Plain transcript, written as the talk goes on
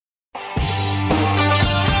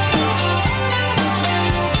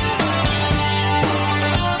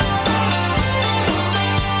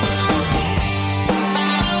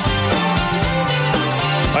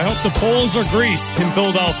if the poles are greased in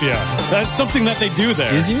Philadelphia. That's something that they do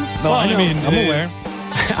there. Excuse you? No, well, I know. I'm aware.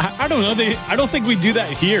 I don't know. I don't think we do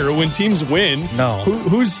that here when teams win. No.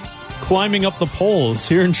 Who's climbing up the poles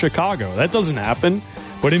here in Chicago? That doesn't happen.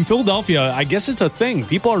 But in Philadelphia, I guess it's a thing.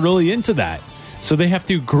 People are really into that. So they have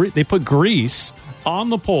to they put grease on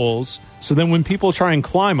the poles, so then when people try and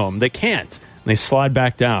climb them, they can't. They slide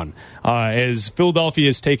back down. As Philadelphia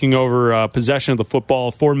is taking over possession of the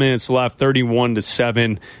football, 4 minutes left,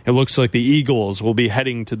 31-7. It looks like the Eagles will be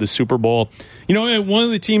heading to the Super Bowl. You know, one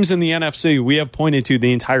of the teams in the NFC we have pointed to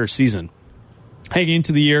the entire season. Heading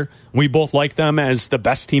into the year, we both like them as the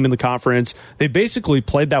best team in the conference. They basically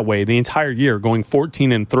played that way the entire year, going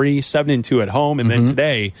 14-3, 7-2 at home, and then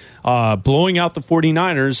today blowing out the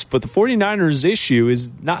 49ers. But the 49ers' issue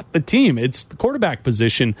is not the team. It's the quarterback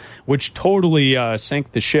position, which totally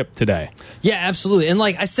sank the ship today. Yeah, absolutely. And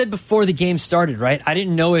like I said before the game started, right, I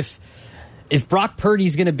didn't know if Brock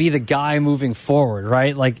Purdy's going to be the guy moving forward,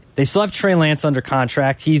 right? Like, they still have Trey Lance under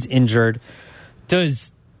contract. He's injured.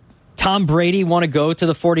 Does Tom Brady want to go to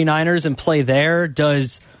the 49ers and play there?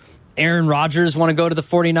 Does Aaron Rodgers want to go to the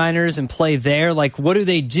 49ers and play there? Like, what do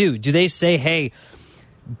they do? Do they say, hey,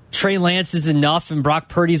 Trey Lance is enough and Brock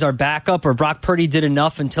Purdy's our backup, or Brock Purdy did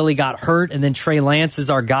enough until he got hurt and then Trey Lance is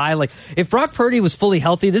our guy? Like, if Brock Purdy was fully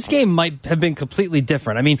healthy, this game might have been completely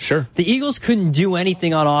different. I mean, sure, the Eagles couldn't do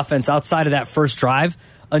anything on offense outside of that first drive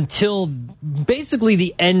until basically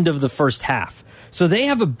the end of the first half. So they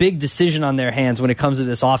have a big decision on their hands when it comes to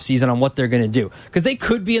this offseason on what they're going to do. Because they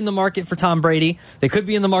could be in the market for Tom Brady. They could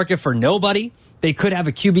be in the market for nobody. They could have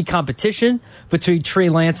a QB competition between Trey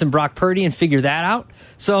Lance and Brock Purdy and figure that out.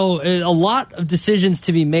 So a lot of decisions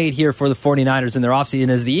to be made here for the 49ers in their offseason,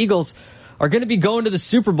 as the Eagles are going to be going to the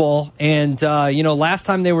Super Bowl. And, last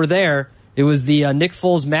time they were there, it was the Nick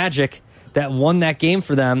Foles Magic that won that game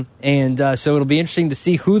for them. And so it'll be interesting to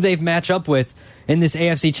see who they match up with in this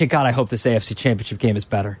AFC. God, I hope this AFC Championship game is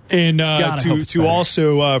better. And to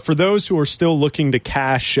also, for those who are still looking to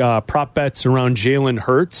cash prop bets around Jalen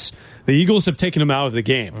Hurts, the Eagles have taken him out of the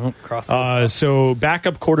game. So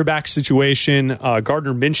backup quarterback situation,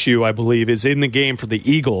 Gardner Minshew, I believe, is in the game for the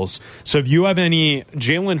Eagles. So if you have any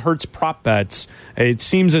Jalen Hurts prop bets, it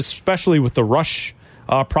seems especially with the rush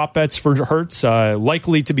prop bets for Hurts,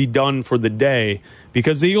 likely to be done for the day,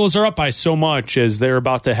 because the Eagles are up by so much as they're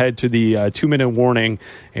about to head to the 2-minute warning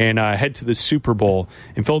and head to the Super Bowl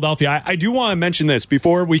in Philadelphia. I do want to mention this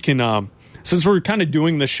before we can, since we're kind of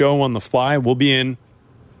doing the show on the fly, we'll be in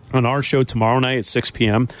on our show tomorrow night at 6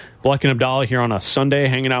 p.m. Black and Abdallah here on a Sunday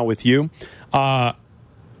hanging out with you. I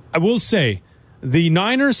will say the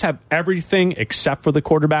Niners have everything except for the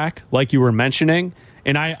quarterback, like you were mentioning.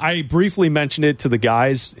 And I briefly mentioned it to the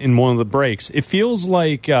guys in one of the breaks. It feels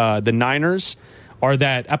like the Niners are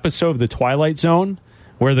that episode of The Twilight Zone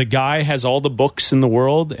where the guy has all the books in the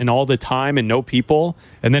world and all the time and no people,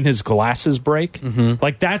 and then his glasses break. Mm-hmm.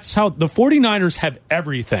 Like, that's how the 49ers have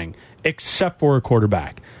everything except for a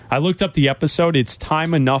quarterback. I looked up the episode. It's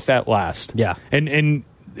Time Enough at Last. Yeah. And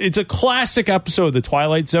it's a classic episode of The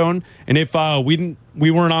Twilight Zone. And if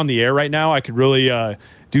we weren't on the air right now, I could really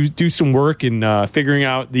do some work in figuring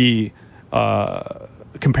out the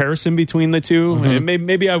comparison between the two. Mm-hmm. And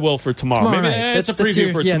maybe I will for tomorrow. Maybe night. That's a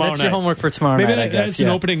preview for tomorrow night. That's your homework for tomorrow night. Maybe that's an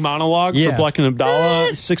opening monologue for Black and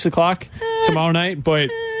Abdallah, 6 o'clock tomorrow night. But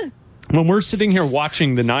when we're sitting here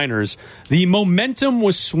watching the Niners, the momentum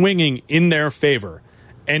was swinging in their favor,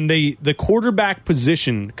 and the quarterback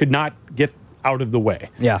position could not get out of the way.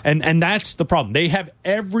 Yeah. And that's the problem. They have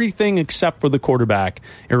everything except for the quarterback.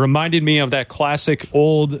 It reminded me of that classic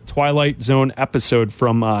old Twilight Zone episode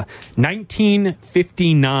from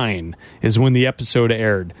 1959 is when the episode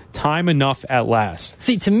aired. Time Enough at Last.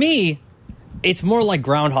 See, to me, it's more like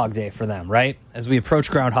Groundhog Day for them, right? As we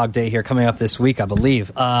approach Groundhog Day here coming up this week, I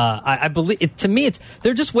believe. I believe to me,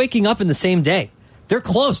 they're just waking up in the same day. They're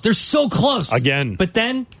close. They're so close. Again. But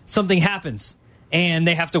then something happens. And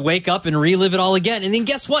they have to wake up and relive it all again. And then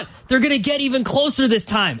guess what? They're going to get even closer this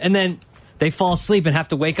time. And then they fall asleep and have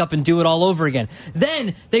to wake up and do it all over again.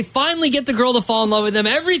 Then they finally get the girl to fall in love with them.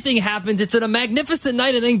 Everything happens. It's a magnificent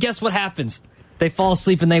night. And then guess what happens? They fall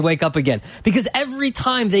asleep and they wake up again. Because every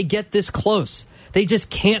time they get this close, they just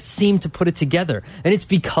can't seem to put it together. And it's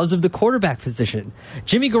because of the quarterback position.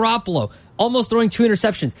 Jimmy Garoppolo almost throwing 2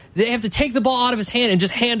 interceptions. They have to take the ball out of his hand and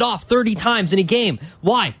just hand off 30 times in a game.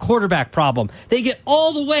 Why? Quarterback problem. They get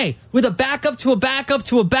all the way with a backup to a backup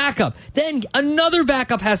to a backup. Then another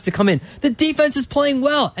backup has to come in. The defense is playing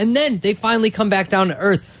well. And then they finally come back down to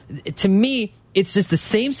earth. To me, it's just the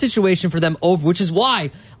same situation for them over, which is why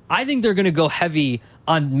I think they're going to go heavy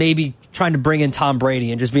on maybe trying to bring in Tom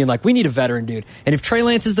Brady and just being like, we need a veteran dude. And if Trey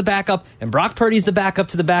Lance is the backup and Brock Purdy's the backup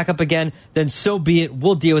to the backup again, then so be it.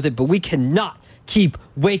 We'll deal with it. But we cannot keep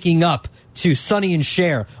waking up to Sonny and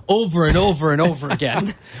Cher over and over and over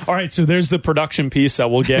again. All right, so there's the production piece that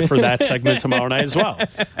we'll get for that segment tomorrow night as well.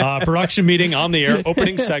 Production meeting on the air,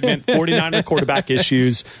 opening segment, 49er quarterback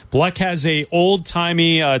issues. Bleck has a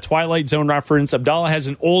old-timey Twilight Zone reference. Abdallah has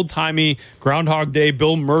an old-timey Groundhog Day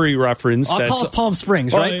Bill Murray reference. I'll call it Palm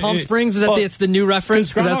Springs, right? Palm Springs, is that it's the new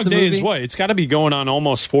reference? Groundhog Day is what? It's got to be going on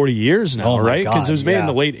almost 40 years now, right? Because it was made in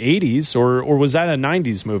the late 80s, or was that a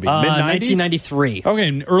 90s movie? Mid-90s? 1993.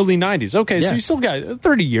 Okay, early 90s. Okay, so you still got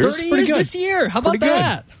 30 years. 30 years this year. How about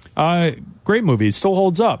that? Great movie. Still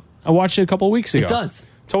holds up. I watched it a couple of weeks ago. It does.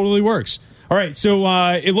 Totally works. All right, so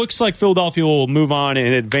it looks like Philadelphia will move on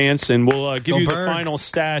and advance, and we'll give you the final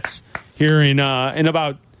stats here in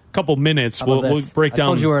about a couple minutes. We'll break down. I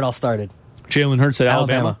told you where it all started. Jalen Hurts at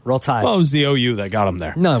Alabama. Roll Tide. Well, it was the OU that got him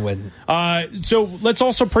there. No, it wouldn't. So let's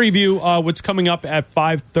also preview what's coming up at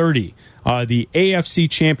 5:30. The AFC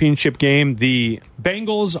Championship game, the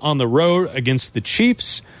Bengals on the road against the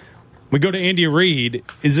Chiefs. We go to Andy Reid.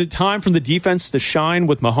 Is it time for the defense to shine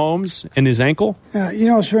with Mahomes and his ankle?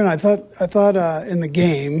 Sven, I thought in the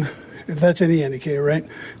game, if that's any indicator, right?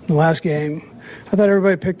 In the last game, I thought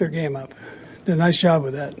everybody picked their game up. Did a nice job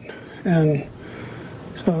with that. And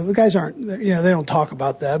so the guys aren't, they don't talk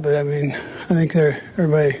about that, but I mean, I think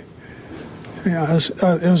everybody,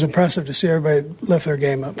 it was impressive to see everybody lift their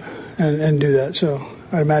game up and do that. So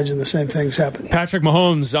I'd imagine the same things happen. Patrick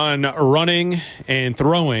Mahomes on running and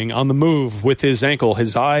throwing on the move with his ankle,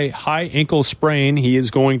 his high ankle sprain. He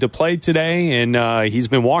is going to play today, and he's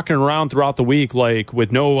been walking around throughout the week like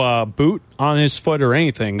with no boot on his foot or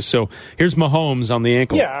anything. So here's Mahomes on the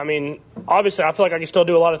ankle. Yeah, I mean, obviously, I feel like I can still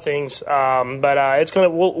do a lot of things, but it's gonna.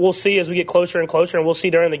 We'll see as we get closer and closer, and we'll see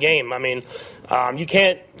during the game. I mean, you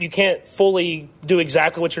can't fully do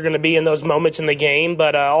exactly what you're going to be in those moments in the game,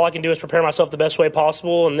 but all I can do is prepare myself the best way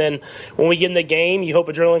possible, and then when we get in the game, you hope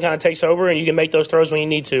adrenaline kind of takes over, and you can make those throws when you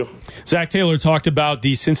need to. Zach Taylor talked about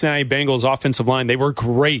the Cincinnati Bengals offensive line. They were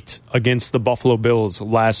great against the Buffalo Bills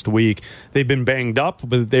last week. They've been banged up,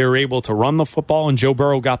 but they were able to run the football, and Joe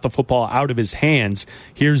Burrow got the football out of his hands.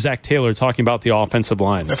 Here's Zach Taylor talking about the offensive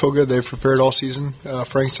line. I feel good. They've prepared all season.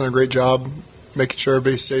 Frank's done a great job making sure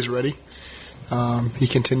everybody stays ready. He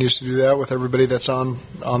continues to do that with everybody that's on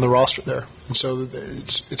the roster there. And so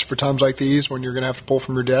it's for times like these when you're going to have to pull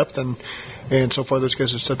from your depth, and so far those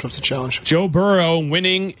guys have stepped up to the challenge. Joe Burrow,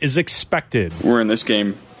 winning is expected. We're in this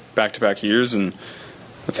game back-to-back years, and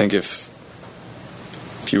I think if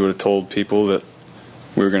you would have told people that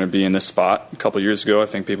we were going to be in this spot a couple years ago, I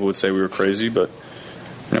think people would say we were crazy, but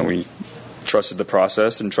we trusted the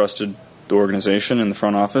process and trusted the organization and the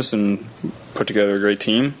front office and put together a great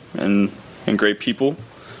team and great people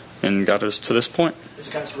and got us to this point. Is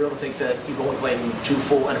it kind of surreal to think that you've only played in 2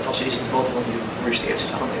 full NFL seasons, both of them you reached the AFC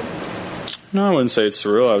title game? No, I wouldn't say it's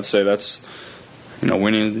surreal. I would say that's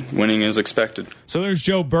winning is expected. So there's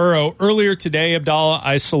Joe Burrow. Earlier today, Abdallah,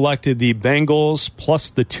 I selected the Bengals plus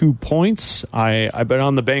the 2 points. I bet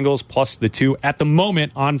on the Bengals plus the 2 at the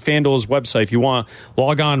moment on FanDuel's website. If you want,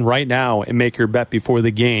 log on right now and make your bet before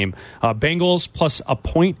the game. Bengals plus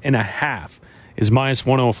 1.5 is minus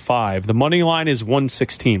 105. The money line is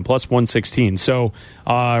 116, plus 116. So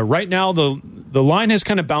right now, the line has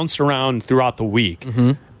kind of bounced around throughout the week.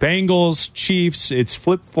 Mm-hmm. Bengals, Chiefs, it's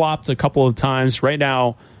flip-flopped a couple of times. Right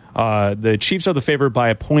now, the Chiefs are the favorite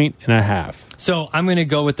by 1.5. So I'm going to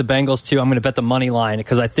go with the Bengals, too. I'm going to bet the money line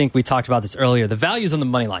because I think we talked about this earlier. The value's on the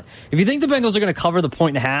money line. If you think the Bengals are going to cover the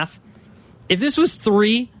 1.5, if this was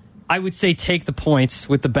 3, I would say take the points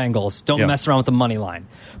with the Bengals. Don't mess around with the money line.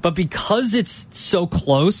 But because it's so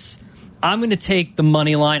close, I'm going to take the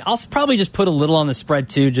money line. I'll probably just put a little on the spread,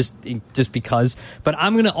 too, just because. But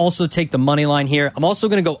I'm going to also take the money line here. I'm also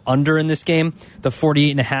going to go under in this game, the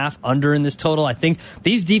 48.5 under in this total. I think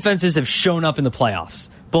these defenses have shown up in the playoffs.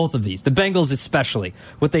 Both of these. The Bengals especially,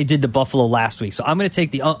 what they did to Buffalo last week. So I'm going to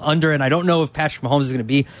take the under, and I don't know if Patrick Mahomes is going to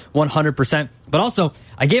be 100%. But also,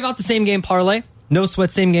 I gave out the same game parlay. No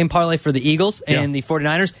sweat same game parlay for the Eagles and the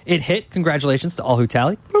 49ers. It hit. Congratulations to all who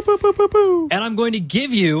tallied. Boop, boop, boop, boop, boop. And I'm going to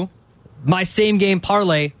give you my same game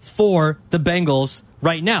parlay for the Bengals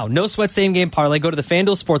right now. No sweat same game parlay. Go to the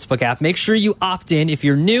FanDuel Sportsbook app. Make sure you opt in. If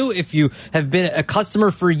you're new, if you have been a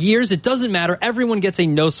customer for years, it doesn't matter. Everyone gets a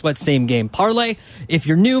no sweat same game parlay. If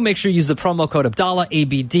you're new, make sure you use the promo code Abdallah,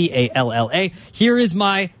 ABDALLA. Here is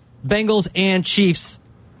my Bengals and Chiefs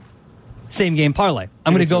same game parlay.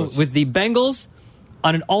 I'm going to go with the Bengals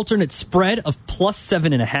on an alternate spread of plus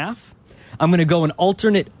 7.5. I'm going to go an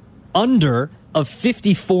alternate under of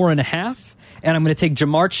 54.5. And I'm going to take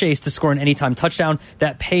Jamar Chase to score an anytime touchdown.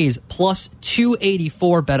 That pays plus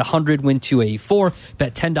 284. Bet 100, win 284.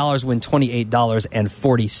 Bet $10, win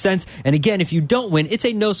 $28.40. And again, if you don't win, it's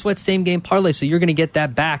a no sweat same game parlay. So you're going to get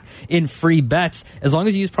that back in free bets as long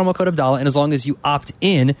as you use promo code Abdallah and as long as you opt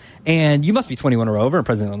in. And you must be 21 or over and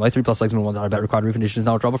present in life. 3 plus legs, $1 bet required. Refund conditions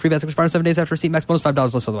not withdrawable. Free bets expire 7 days after receipt. Max bonus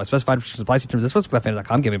 $5 less otherwise specified. Restrictions apply. See terms at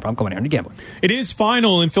sportsbetfan.com. Gambling problem. Come on, gambling. It is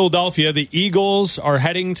final in Philadelphia. The Eagles are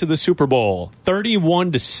heading to the Super Bowl.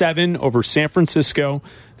 31-7 over San Francisco.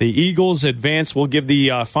 The Eagles advance. We'll give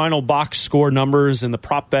the final box score numbers and the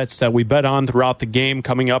prop bets that we bet on throughout the game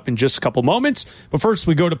coming up in just a couple moments. But first,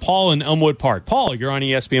 we go to Paul in Elmwood Park. Paul, you're on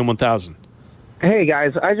ESPN 1000. Hey,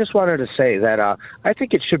 guys. I just wanted to say that I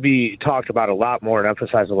think it should be talked about a lot more and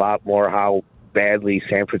emphasized a lot more how badly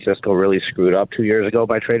San Francisco really screwed up 2 years ago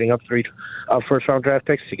by trading up 3 first-round draft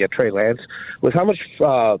picks to get Trey Lance. With how much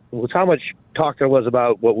talk there was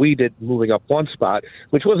about what we did moving up one spot,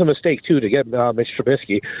 which was a mistake, too, to get Mitch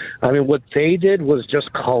Trubisky. I mean, what they did was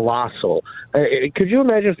just colossal. Could you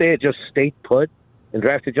imagine if they had just stayed put and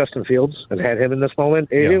drafted Justin Fields and had him in this moment?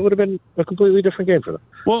 It would have been a completely different game for them.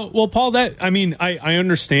 Well, Paul, I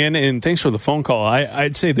understand, and thanks for the phone call.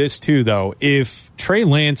 I'd say this, too, though. If Trey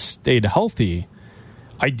Lance stayed healthy,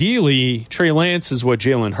 ideally, Trey Lance is what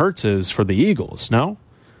Jalen Hurts is for the Eagles, no?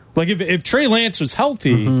 Like, if Trey Lance was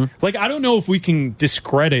healthy, I don't know if we can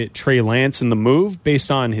discredit Trey Lance in the move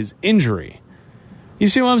based on his injury. You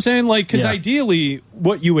see what I'm saying? Because ideally,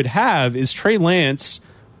 what you would have is Trey Lance,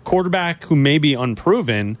 quarterback who may be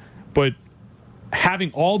unproven, but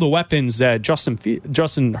having all the weapons that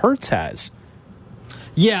Justin Hurts has.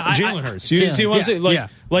 Yeah, Jalen Hurts. You see what I'm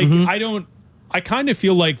saying? I kind of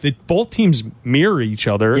feel like that both teams mirror each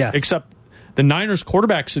other, except the Niners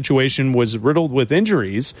quarterback situation was riddled with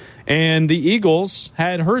injuries, and the Eagles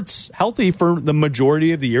had Hurts healthy for the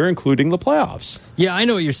majority of the year, including the playoffs. Yeah, I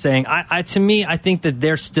know what you're saying. To me, I think that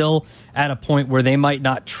they're still at a point where they might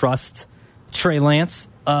not trust Trey Lance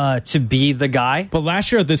to be the guy. But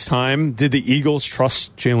last year at this time, did the Eagles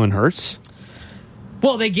trust Jalen Hurts?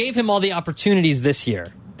 Well, they gave him all the opportunities this year.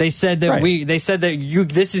 They said that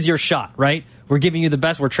this is your shot, right? We're giving you the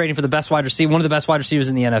best. We're trading for the best wide receiver, one of the best wide receivers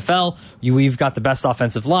in the NFL. We've got the best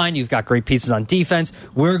offensive line. You've got great pieces on defense.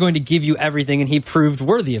 We're going to give you everything, and he proved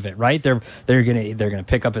worthy of it, right? They're gonna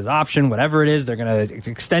pick up his option, whatever it is. They're gonna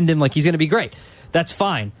extend him like he's gonna be great. That's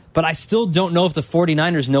fine, but I still don't know if the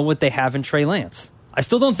 49ers know what they have in Trey Lance. I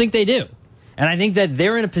still don't think they do, and I think that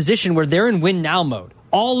they're in a position where they're in win now mode.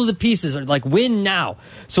 All of the pieces are like win now.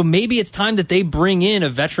 So maybe it's time that they bring in a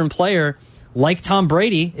veteran player like Tom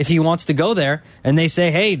Brady, if he wants to go there, and they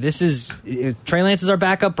say, hey, Trey Lance is our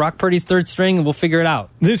backup, Brock Purdy's third string, and we'll figure it out.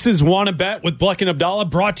 This is Wanna Bet with Bleck and Abdallah,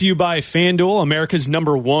 brought to you by FanDuel, America's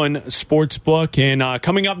 #1 sports book. And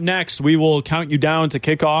coming up next, we will count you down to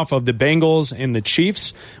kickoff of the Bengals and the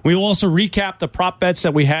Chiefs. We will also recap the prop bets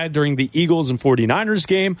that we had during the Eagles and 49ers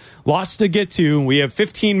game. Lots to get to. We have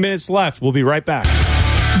 15 minutes left. We'll be right back.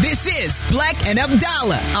 This is Bleck and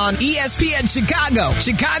Abdallah on ESPN Chicago,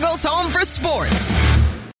 Chicago's home for sports.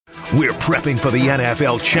 We're prepping for the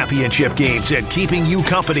NFL championship games and keeping you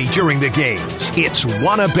company during the games. It's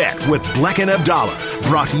Wanna Bet with Bleck and Abdallah,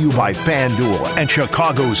 brought to you by FanDuel and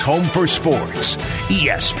Chicago's home for sports,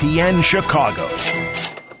 ESPN Chicago.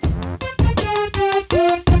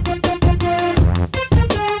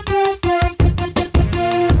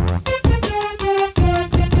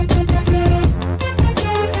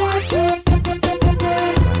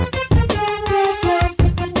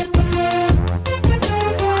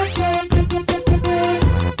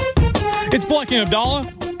 It's Bleck and Abdallah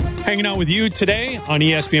hanging out with you today on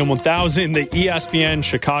ESPN 1000, the ESPN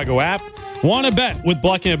Chicago app. Wanna Bet with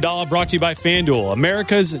Bleck and Abdallah, brought to you by FanDuel,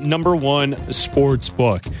 America's #1 sports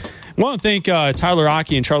book. I want to thank Tyler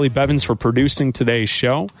Aki and Charlie Bevins for producing today's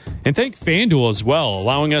show, and thank FanDuel as well,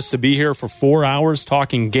 allowing us to be here for 4 hours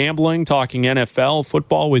talking gambling, talking NFL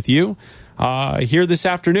football with you. Here this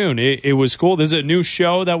afternoon. It was cool. This is a new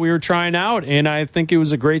show that we were trying out, and I think it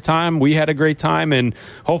was a great time. We had a great time, and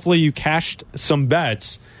hopefully you cashed some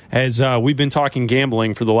bets as we've been talking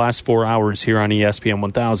gambling for the last 4 hours here on ESPN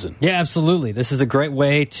 1000. Yeah, absolutely. This is a great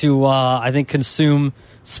way to, I think, consume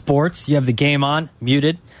sports. You have the game on,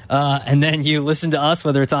 muted, and then you listen to us,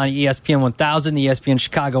 whether it's on ESPN 1000, the ESPN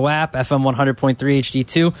Chicago app, FM 100.3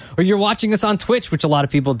 HD2, or you're watching us on Twitch, which a lot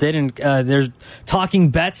of people did, and there's talking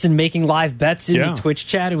bets and making live bets in the Twitch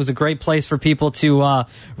chat. It was a great place for people to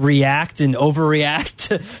react and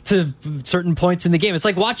overreact to certain points in the game. It's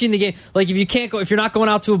like watching the game. Like if you're not going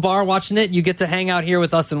out to bar watching it, you get to hang out here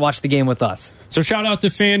with us and watch the game with us. So shout out to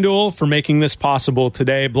FanDuel for making this possible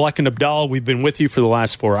today. Bleck and Abdallah, we've been with you for the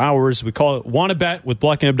last 4 hours. We call it Wanna Bet with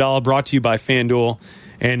Bleck and Abdallah, brought to you by FanDuel.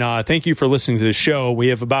 And thank you for listening to the show. We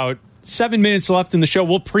have about 7 minutes left in the show.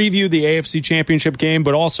 We'll preview the AFC Championship game,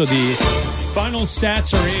 but also the final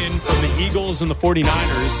stats are in from the Eagles and the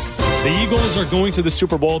 49ers. The Eagles are going to the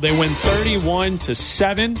Super Bowl. They win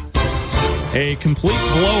 31-7. A complete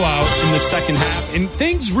blowout in the second half. And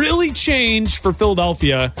things really changed for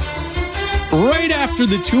Philadelphia right after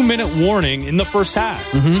the 2-minute warning in the first half.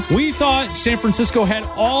 We thought San Francisco had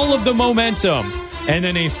all of the momentum. And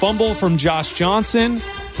then a fumble from Josh Johnson.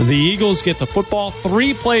 The Eagles get the football.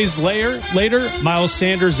 3 plays later, Miles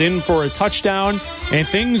Sanders in for a touchdown. And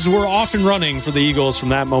things were off and running for the Eagles from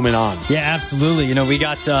that moment on. Yeah, absolutely. You know, we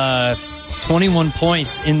got 21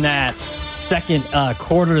 points in that second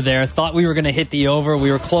quarter there. Thought we were going to hit the over.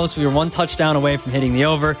 We were close. We were 1 touchdown away from hitting the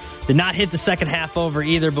over. Did not hit the second half over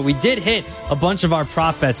either, but we did hit a bunch of our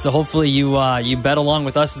prop bets. So hopefully you bet along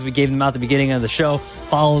with us as we gave them out at the beginning of the show.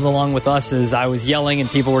 Followed along with us as I was yelling and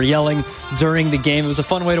people were yelling during the game. It was a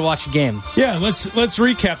fun way to watch a game. Yeah, let's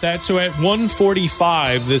recap that. So at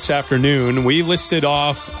 1:45 this afternoon, we listed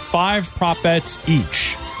off 5 prop bets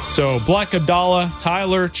each. So Bleck, Abdallah,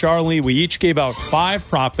 Tyler, Charlie, we each gave out 5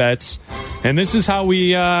 prop bets. And this is how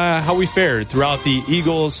we fared throughout the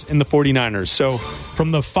Eagles and the 49ers. So from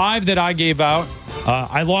the 5 that I gave out,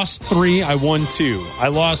 I lost 3, I won 2. I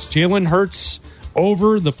lost Jalen Hurts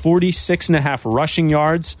over the 46.5 rushing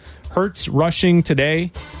yards. Hurts rushing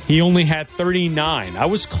today, he only had 39. I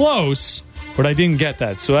was close, but I didn't get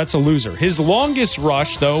that, so that's a loser. His longest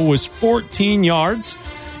rush, though, was 14 yards.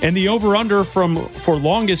 And the over-under for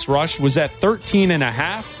longest rush was at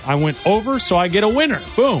 13.5. I went over, so I get a winner.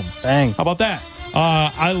 Boom. Bang. How about that?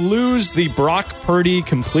 I lose the Brock Purdy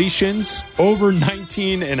completions, over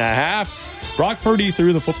 19.5. Brock Purdy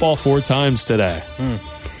threw the football 4 times today.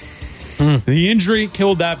 The injury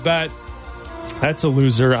killed that bet. That's a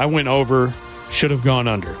loser. I went over. Should have gone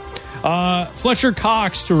under. Fletcher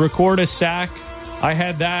Cox to record a sack. I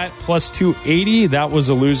had that plus 280. That was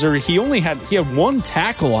a loser. He had 1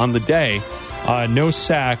 tackle on the day. No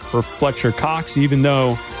sack for Fletcher Cox, even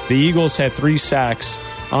though the Eagles had 3 sacks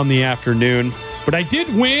on the afternoon. But I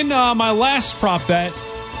did win my last prop bet.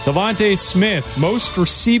 Devontae Smith, most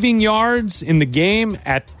receiving yards in the game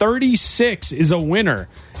at 36 is a winner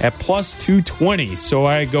at plus 220. So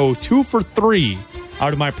I go 2 for 3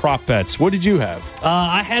 out of my prop bets. What did you have?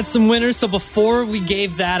 I had some winners. So before we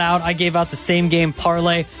gave that out, I gave out the same game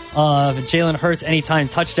parlay of Jalen Hurts anytime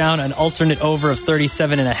touchdown, an alternate over of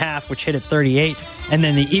 37.5, which hit at 38. And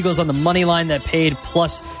then the Eagles on the money line that paid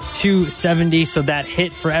plus 270. So that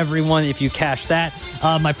hit for everyone if you cash that.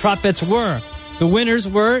 My prop bets the winners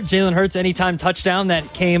were Jalen Hurts anytime touchdown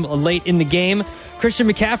that came late in the game. Christian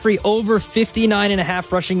McCaffrey over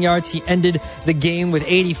 59.5 rushing yards. He ended the game with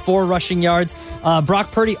 84 rushing yards.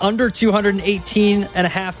 Brock Purdy under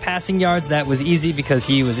 218.5 passing yards. That was easy because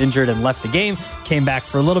he was injured and left the game. Came back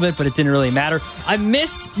for a little bit, but it didn't really matter. I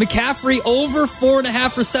missed McCaffrey over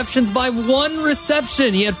 4.5 receptions by 1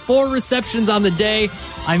 reception. He had 4 receptions on the day.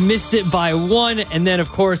 I missed it by 1. And then,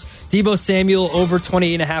 of course, Deebo Samuel over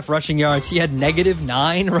 28.5 rushing yards. He had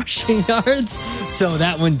 -9 rushing yards. So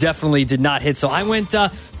that one definitely did not hit. So I went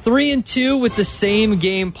 3-2 with the same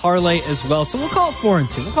game parlay as well. So we'll call it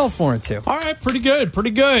 4-2. All right, pretty good.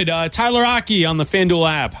 Tyler Aki on the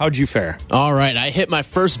FanDuel app. How'd you fare? All right, I hit my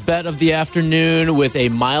first bet of the afternoon with a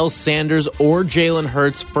Miles Sanders or Jalen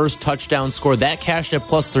Hurts first touchdown score. That cashed at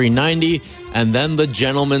plus 390, and then the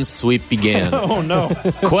gentleman's sweep began. Oh, no.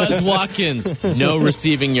 Quez Watkins, no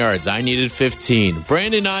receiving yards. I needed 15.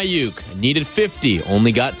 Brandon Ayuk needed 50,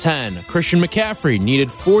 only got 10. Christian McCaffrey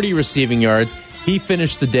needed 40 receiving yards. He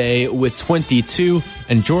finished the day with 22.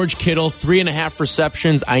 And George Kittle, 3.5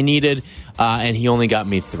 receptions I needed, and he only got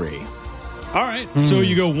me 3. All right, so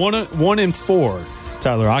you go 1 and 4,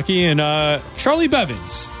 Tyler Aki. And Charlie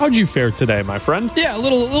Bevins, how'd you fare today, my friend? Yeah, a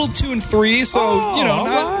little 2 and 3, so,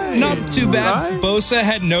 not too bad. Right. Bosa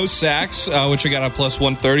had no sacks, which I got at plus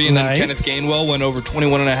 130. And then Kenneth Gainwell went over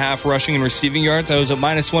 21.5 rushing and receiving yards. I was at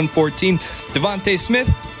minus 114. Devontae Smith,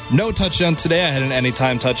 no touchdown today. I had an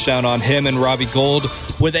anytime touchdown on him, and Robbie Gould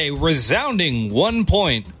with a resounding 1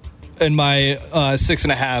 point in my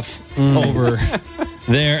 6.5 over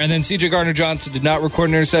there. And then C.J. Gardner-Johnson did not record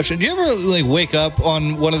an interception. Do you ever wake up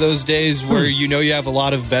on one of those days where you know you have a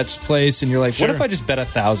lot of bets placed and you're like, what if I just bet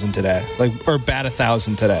 1,000 today? Or bat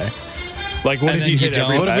 1,000 today? Like, what if you hit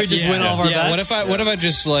every bet? What if we just win all of our bets? What if I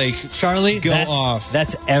just, Charlie, go off?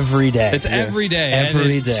 That's every day. It's every day.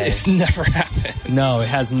 Every day. It's never happened. No, it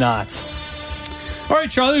has not. All right,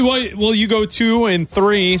 Charlie, well, you go 2 and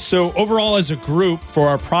 3. So overall as a group for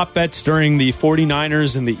our prop bets during the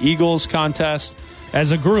 49ers and the Eagles contest,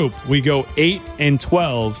 as a group, we go 8 and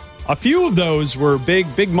 12. A few of those were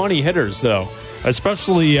big money hitters, though,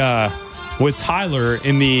 especially with Tyler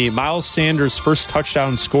in the Miles Sanders first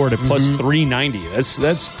touchdown scored at plus 390.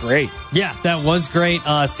 That's great. Yeah, that was great.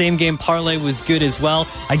 Same game parlay was good as well.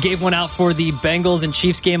 I gave one out for the Bengals and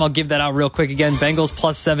Chiefs game. I'll give that out real quick again. Bengals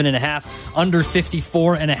plus 7.5, under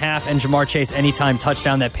 54.5, and Jamar Chase anytime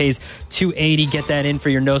touchdown that pays $280. Get that in for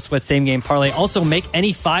your no sweat same game parlay. Also, make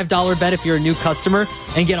any $5 bet if you're a new customer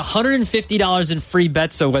and get $150 in free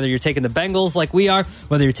bets. So whether you're taking the Bengals like we are,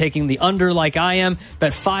 whether you're taking the under like I am,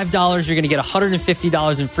 bet $5. You're going to get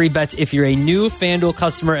 $150 in free bets if you're a new FanDuel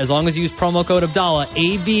customer, as long as you use promo code Abdallah,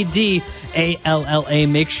 ABDALLA.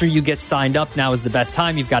 Make sure you get signed up. Now is the best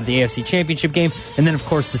time. You've got the AFC Championship game, and then, of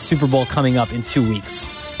course, the Super Bowl coming up in 2 weeks.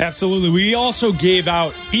 Absolutely. We also gave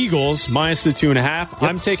out Eagles minus the 2.5.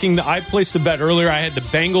 Yep. I placed the bet earlier. I had the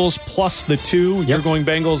Bengals plus the 2. Yep. You're going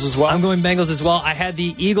Bengals as well? I'm going Bengals as well. I had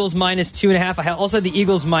the Eagles minus 2.5. I also had the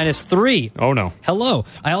Eagles minus 3. Oh, no. Hello.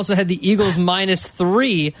 I also had the Eagles minus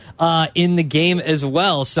 3 in the game as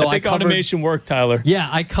well. So I think automation worked, Tyler. Yeah,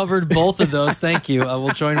 I covered both of those. Thank you.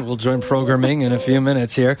 We'll join programming in a few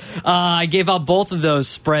minutes here. I gave out both of those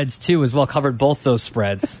spreads, too, as well. Covered both those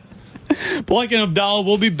spreads. Black and Abdallah,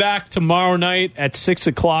 we'll be back tomorrow night at 6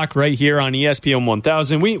 o'clock right here on ESPN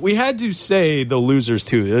 1000. We had to say the losers,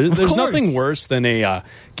 too. There's nothing worse than a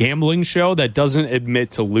gambling show that doesn't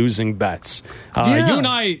admit to losing bets. You and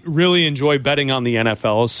I really enjoy betting on the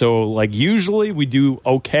NFL, so like usually we do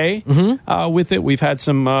okay with it. We've had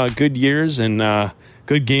some good years and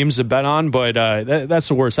good games to bet on, but that's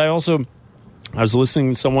the worst. I was listening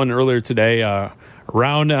to someone earlier today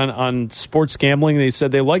around on sports gambling. They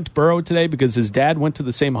said they liked Burrow today because his dad went to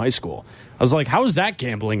the same high school. I was like, how is that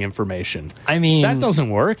gambling information? I mean, that doesn't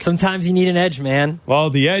work. Sometimes you need an edge, man. Well,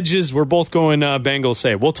 the edge is we're both going Bengals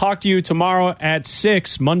save. We'll talk to you tomorrow at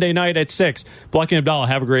 6, Monday night at 6. Black and Abdallah,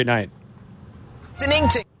 have a great night. Listening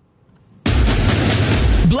to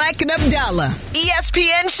Black and Abdallah,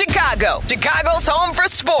 ESPN Chicago, Chicago's home for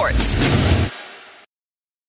sports.